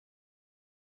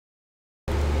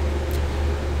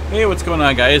Hey, what's going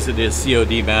on, guys? It is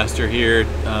COD Master here.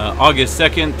 August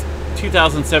 2nd,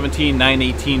 2017,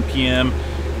 9:18 p.m.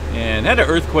 And had an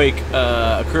earthquake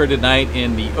occur tonight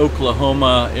in the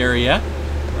Oklahoma area.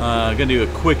 I'm going to do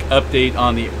a quick update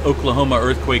on the Oklahoma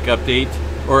earthquake update,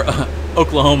 or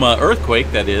Oklahoma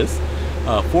earthquake, that is.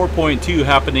 4.2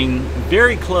 happening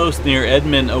very close near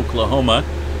Edmond, Oklahoma.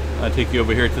 I'll take you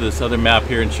over here to this other map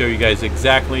here and show you guys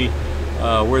exactly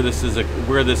where this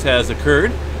has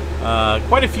occurred.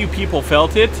 Quite a few people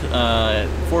felt it.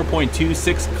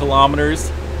 4.26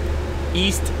 kilometers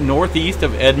northeast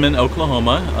of Edmond,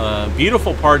 Oklahoma.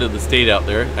 Beautiful part of the state out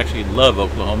there. Actually love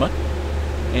Oklahoma.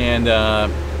 And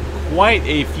quite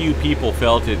a few people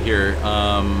felt it here.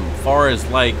 Far as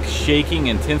like shaking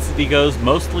intensity goes,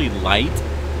 mostly light.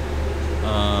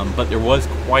 But there was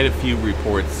quite a few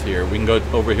reports here. We can go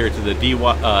over here to the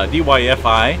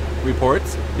DYFI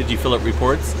reports. Did you feel it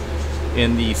reports?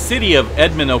 In the city of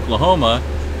Edmond, Oklahoma,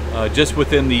 just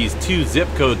within these two zip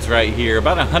codes right here,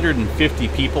 about 150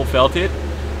 people felt it.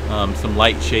 Some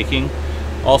light shaking.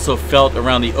 Also felt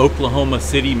around the Oklahoma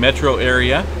City metro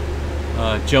area.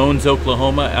 Jones,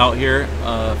 Oklahoma out here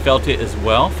felt it as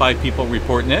well. 5 people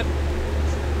reporting it.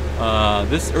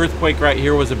 This earthquake right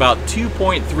here was about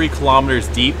 2.3 kilometers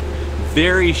deep.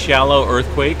 Very shallow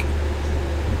earthquake.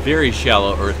 Very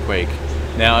shallow earthquake.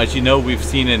 Now, as you know, we've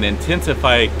seen an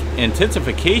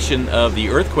intensification of the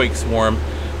earthquake swarm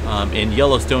in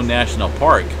Yellowstone National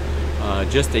Park.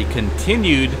 Just a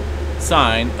continued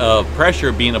sign of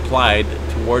pressure being applied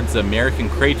towards the American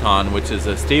Craton, which is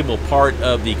a stable part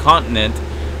of the continent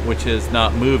which has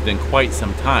not moved in quite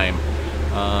some time.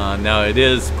 Now, it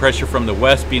is pressure from the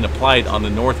west being applied on the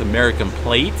North American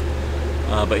plate.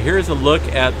 But here's a look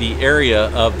at the area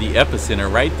of the epicenter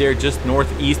right there just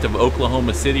northeast of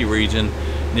Oklahoma City region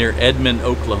near Edmond,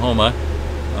 Oklahoma.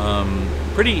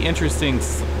 Pretty interesting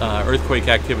earthquake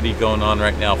activity going on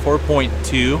right now.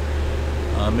 4.2.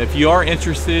 If you are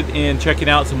interested in checking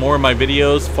out some more of my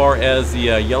videos as far as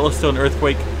the Yellowstone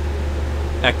earthquake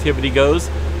activity goes,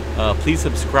 please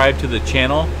subscribe to the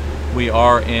channel. We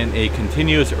are in a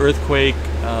continuous earthquake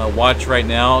watch right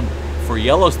now for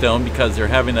Yellowstone because they're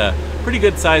having a pretty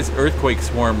good sized earthquake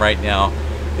swarm right now.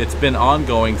 It's been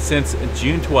ongoing since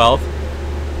June 12th.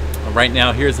 Right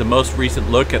now, here's the most recent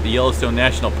look at the Yellowstone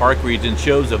National Park region.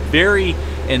 Shows a very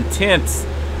intense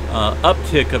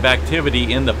uptick of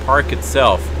activity in the park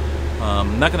itself.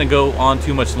 I'm not going to go on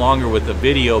too much longer with the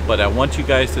video, but I want you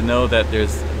guys to know that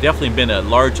there's definitely been a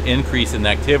large increase in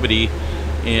activity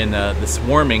in the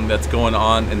swarming that's going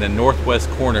on in the northwest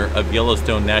corner of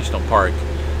Yellowstone National Park.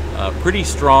 Pretty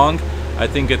strong. I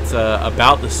think it's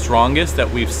about the strongest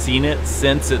that we've seen it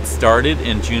since it started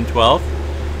in June 12th.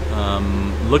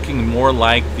 Looking more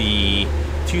like the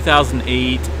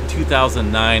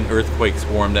 2008-2009 earthquake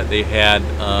swarm that they had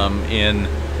in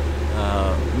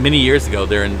many years ago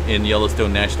there in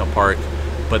Yellowstone National Park.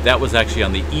 But that was actually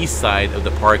on the east side of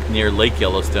the park near Lake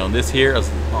Yellowstone. This here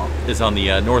is on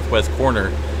the northwest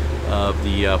corner of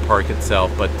the park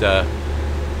itself. But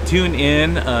tune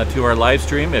in to our live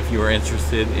stream if you are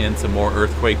interested in some more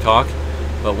earthquake talk.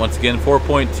 But once again,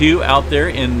 4.2 out there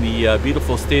in the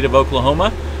beautiful state of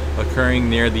Oklahoma, occurring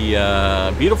near the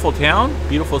beautiful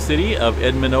city of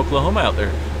Edmond, Oklahoma out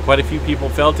there. Quite a few people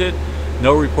felt it.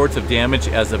 No reports of damage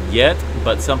as of yet,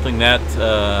 but something that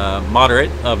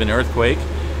moderate of an earthquake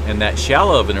and that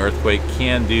shallow of an earthquake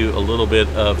can do a little bit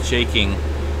of shaking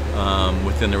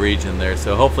within the region there.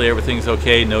 So hopefully everything's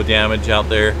okay, no damage out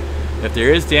there. If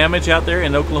there is damage out there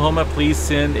in Oklahoma, please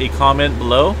send a comment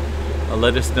below.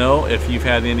 Let us know if you've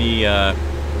had any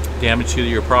damage to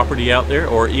your property out there,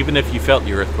 or even if you felt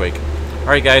the earthquake. All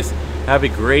right, guys, have a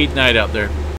great night out there.